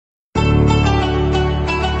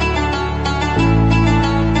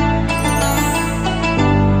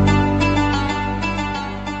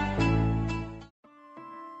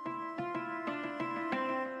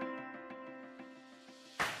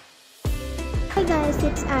Hi guys,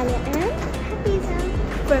 it's Alia and Hafiza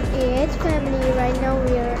from Eid family. Right now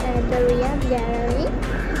we are at the Riyadh gallery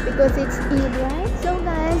because it's Eid, right? So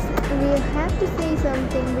guys, we have to say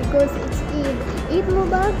something because it's Eid. Eid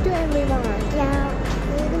Mubarak to everyone. Yeah,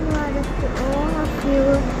 Eid Mubarak to all of you,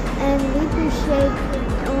 and we appreciate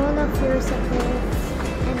all of your support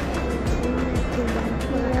and everything that you done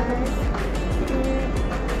for us.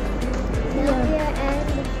 Now we are at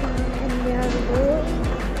the shop and we are going.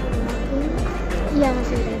 Yeah,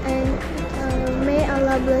 and may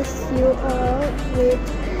Allah bless you all with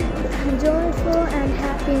joyful and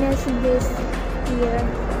happiness this year.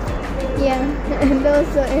 Yeah, and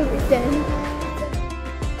also everything.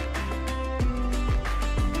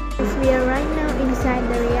 We are right now inside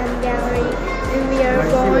the Riyadh gallery and we are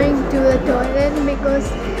going to the toilet because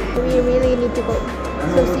we really need to go.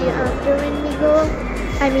 So see you after when we go.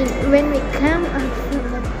 I mean when we come out from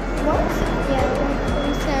the box. Yeah,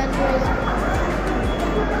 from sandwich.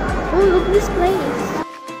 Oh, look this place.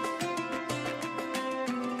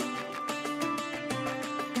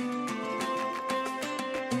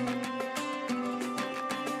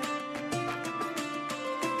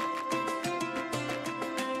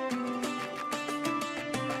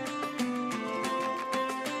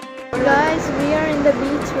 Guys, we are in the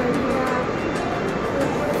beach right now.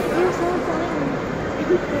 You're so funny.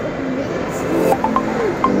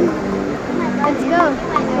 Let's go.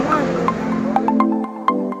 Come on.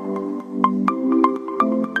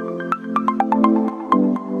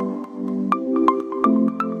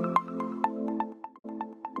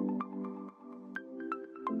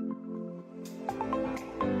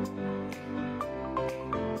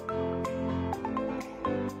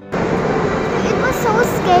 So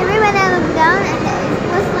scary when I looked down, and it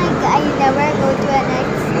was like I never go to an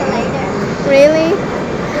escalator. Really?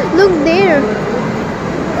 Look there.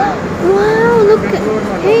 Wow, look.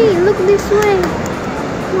 Hey, look this way.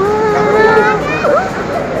 Wow.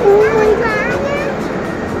 Oh my god.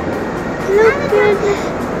 Look at it.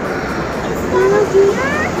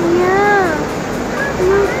 Yeah.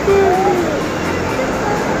 Look at it.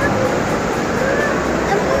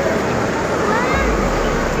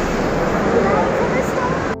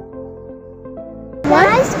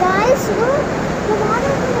 Guys, look! The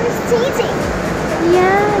water is changing!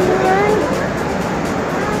 Yeah, you're right.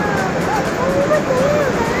 Over there,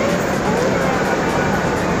 guys!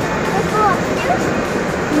 Let's go upstairs.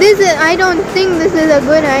 I don't think this is a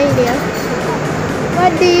good idea.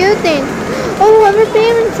 What do you think? Oh, our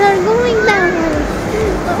parents are going down.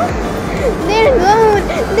 They're gone!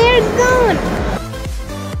 They're gone!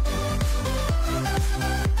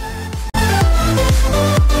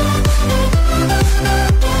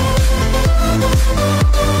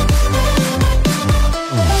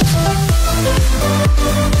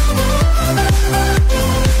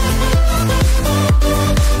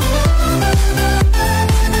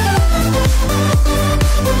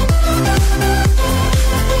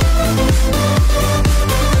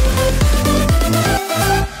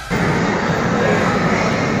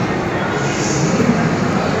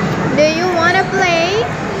 Do you want to play?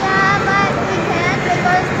 Yeah, but we can't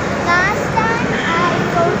because last time I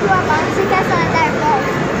go to a bouncy castle and I fell.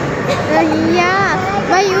 Yeah,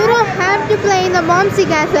 but you don't have to play in the bouncy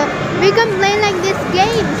castle. We can play like this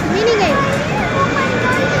games, mini games. Oh my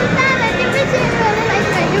god, you really like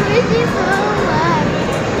that. So much.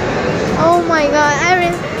 Oh my god,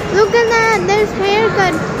 look at that. There's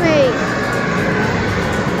haircut face.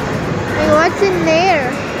 Wait, what's in there?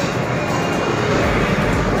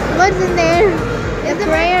 What's in there? It's a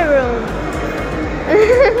prayer room.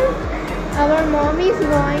 Our mommy's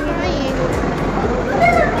going in.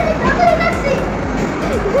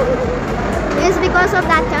 It's because of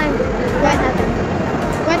that time. What happened?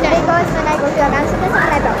 What happened? Because when I go to a dance class,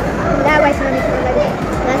 I broke. That was when it was like that.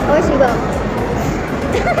 That's how she goes.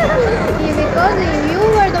 Because you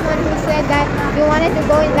were the one who said that you wanted to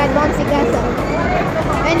go in that bouncy castle.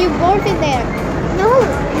 And you both in there. No,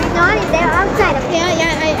 not in there, outside. Yeah,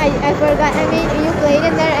 I forgot. I mean, you played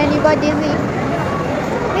in there and you got dizzy.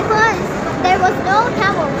 Because there was no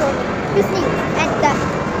towel for me to sleep. And the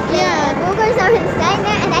boogers are inside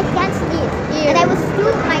there and I can't sleep. Yeah. And I was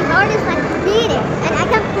my heart is like beating and I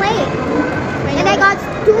can't play. And I got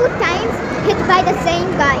 2 times hit by the same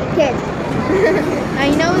kid.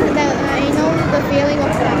 I know the feeling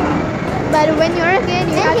of that. But when you're a kid,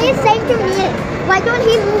 and he's saying to me, why don't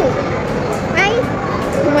he move? Right?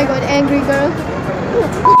 Oh my god, angry girl.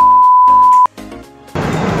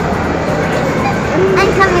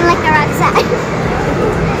 I'm coming like a rat sack.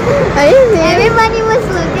 Everybody was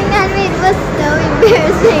looking at me. It was so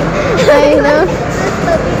embarrassing. I know. Everybody was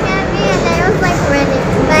looking at me and I was like running.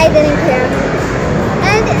 But I didn't care.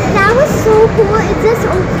 cool. It's just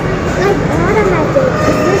like automatic.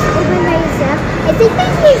 It's just open by itself. I think they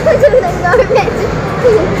need to do the garbage.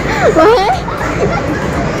 What?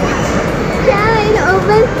 Yeah, it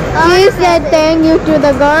opens. She said thank you to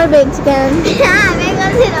the garbage can. Yeah,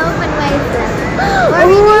 because it opened by itself.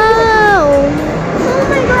 Wow! Oh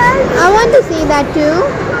my god! I want to see that too.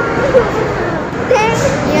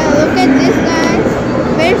 Yeah, look at this, guys.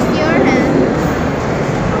 Where's your hand?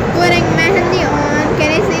 Putting mehendi on. Can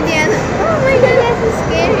I see the other? Oh my god, that's so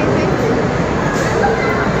scary.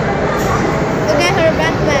 Look at her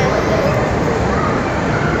backpack.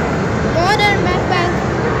 Modern backpack.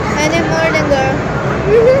 And a modern girl.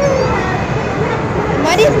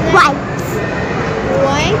 What is that? Wipes.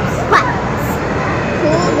 Wipes? Wipes.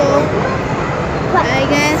 Cool though. I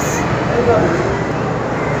guess.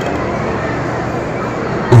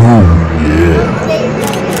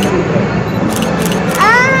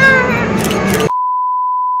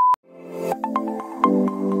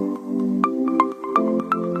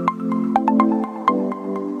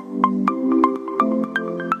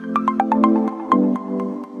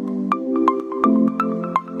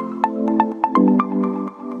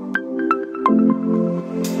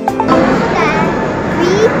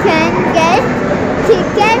 We can get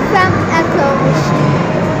ticket from a claw machine.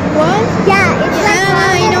 What? Yeah, it's like Yeah,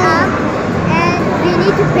 I rounded know. up and we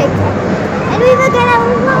need to pick it. And we will get a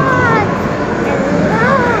lot of tickets.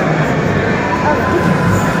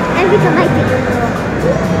 And we can buy tickets.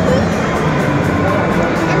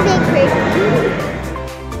 And be crazy.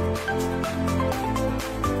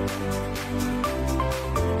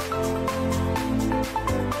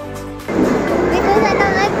 Because I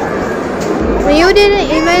don't like those. You didn't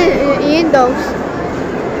even eat those.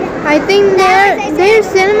 I think they're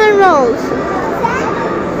cinnamon rolls.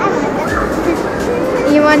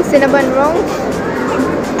 You want cinnamon rolls?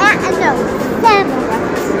 No, salmon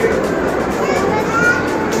rolls.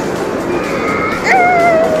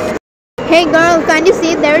 Hey girl, can you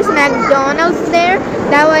see there's McDonald's there?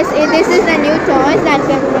 This is a new toy that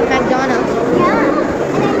came from McDonald's. Yeah,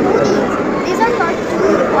 and I know these. These are part 2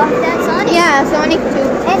 of that Sonic. Yeah, Sonic 2.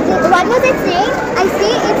 And what was its name? I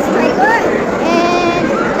see it's Trigger and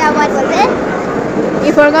what was it?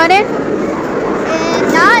 You forgot it? And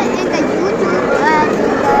not in the YouTube,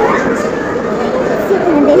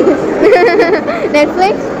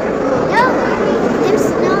 Netflix? no, there's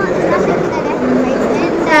nothing in the Netflix.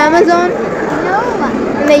 In the, Amazon? no,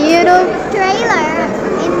 In the YouTube? trailer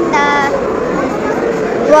in the,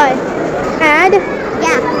 What? Ad?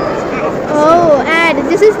 yeah. Oh, ad.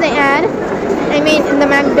 This is the ad. I mean, in the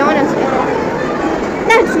McDonald's ad.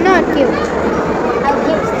 That's not cute. How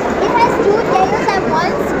cute. It has 2 tails at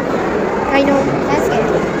once. I know. That's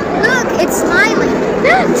scary. Look, it's smiling.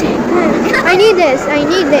 I need this. I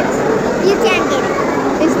need this. You can't get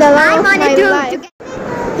it. It's the I love of my wanted to life. get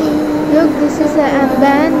Look, this is an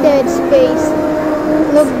abandoned space.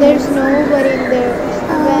 Look, there's nobody in there. It's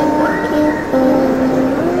abandoned.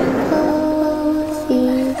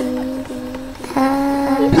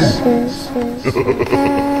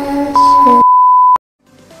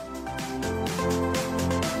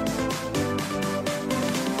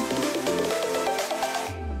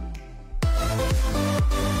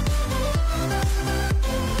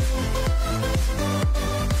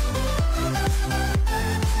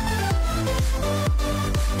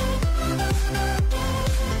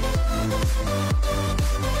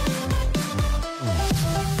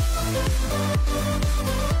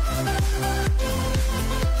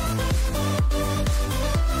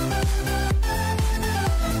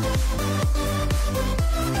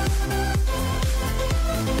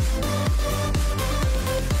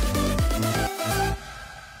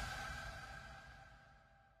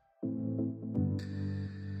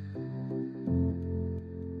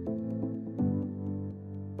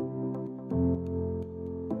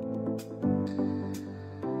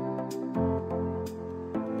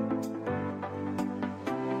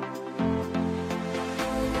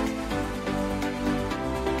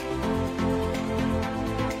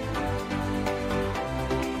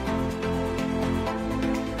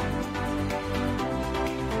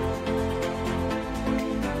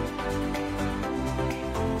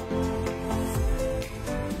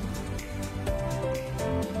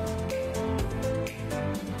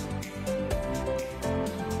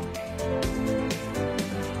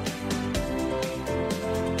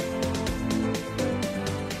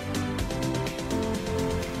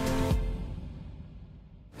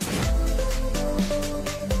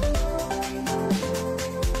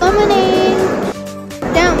 Lemonade.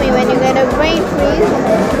 Tell me when you get a brain freeze.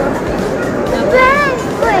 brain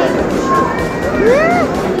freeze.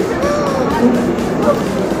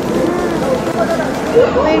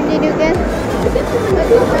 Where did you get?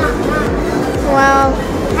 Wow.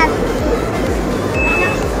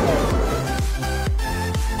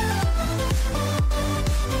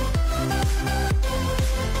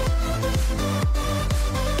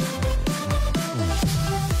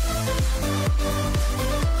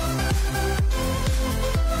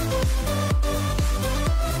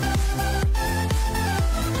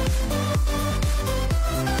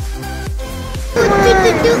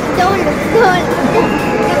 Don't look.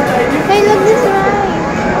 Hey, look this ride.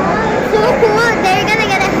 So cool. They're gonna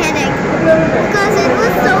get a headache because it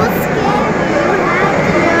was so scary.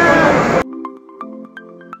 Yeah.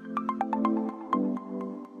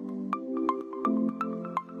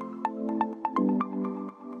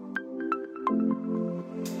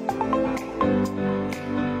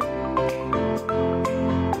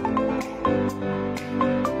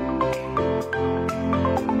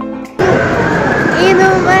 Eid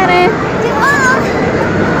Mubarak.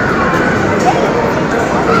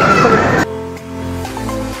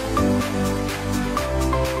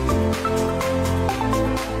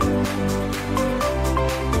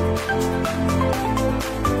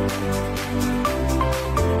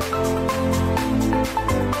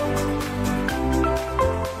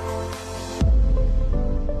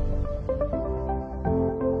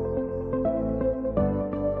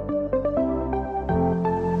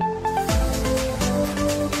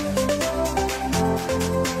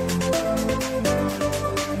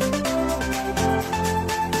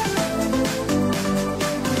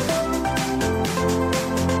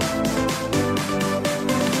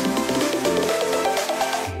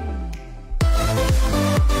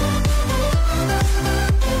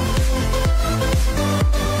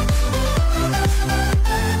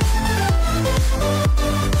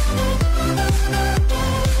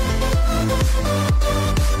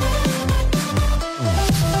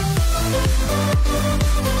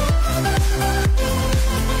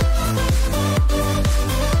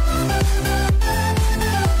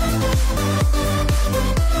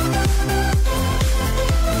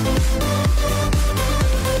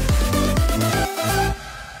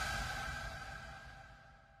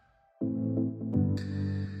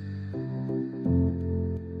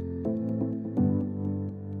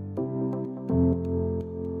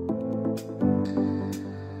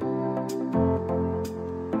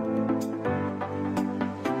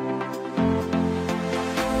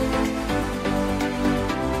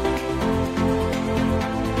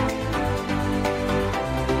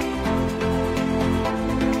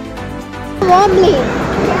 Wobbly.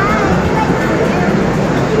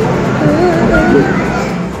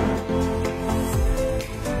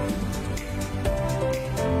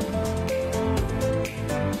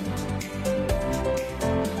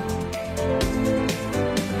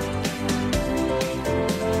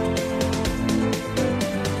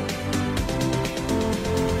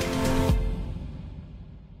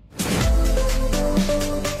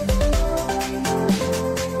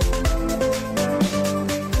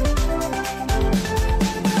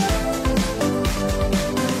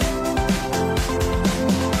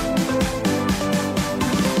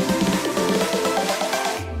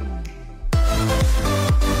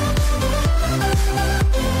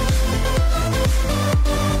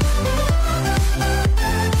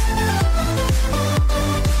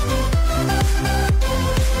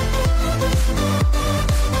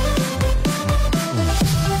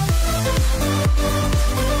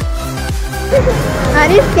 Are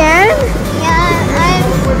you scared? Yeah,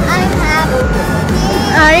 I'm happy.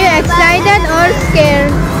 Are you excited or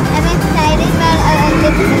scared? I'm excited, but a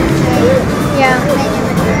little scared. Yeah.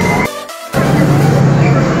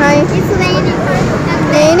 Hi. It's raining.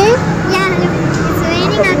 Raining? Yeah, look, it's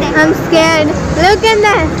raining out there. I'm scared. Look at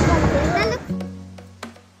that.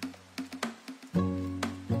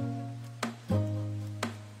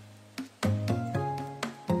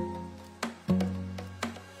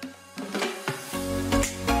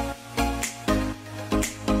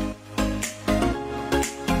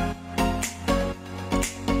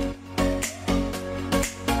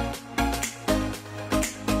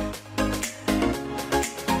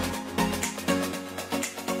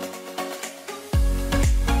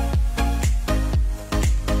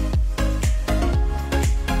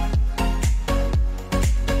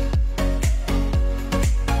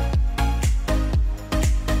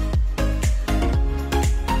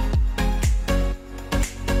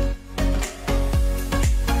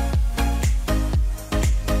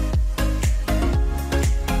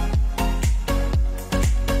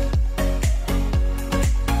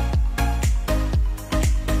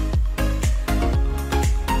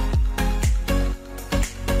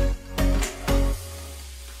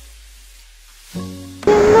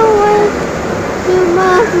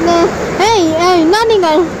 Not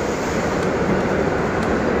even.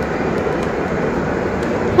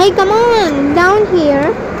 Hey, come on, down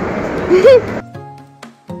here.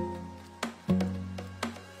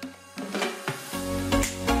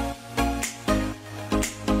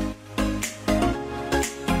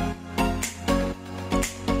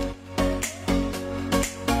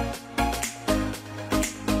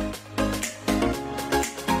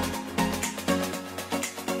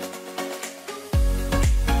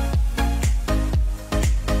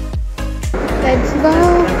 Let's go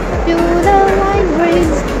to the light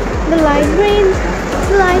bridge. The light bridge.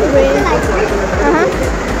 The light bridge.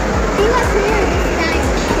 He was here this time.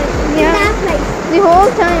 Yeah. In that place. The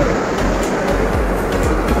whole time.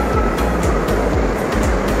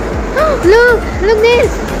 Look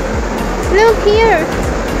this. Look here.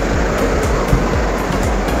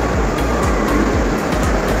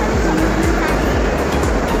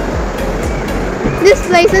 This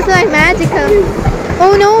place is like magical.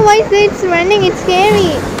 Oh no, why is it running? It's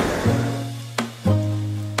scary.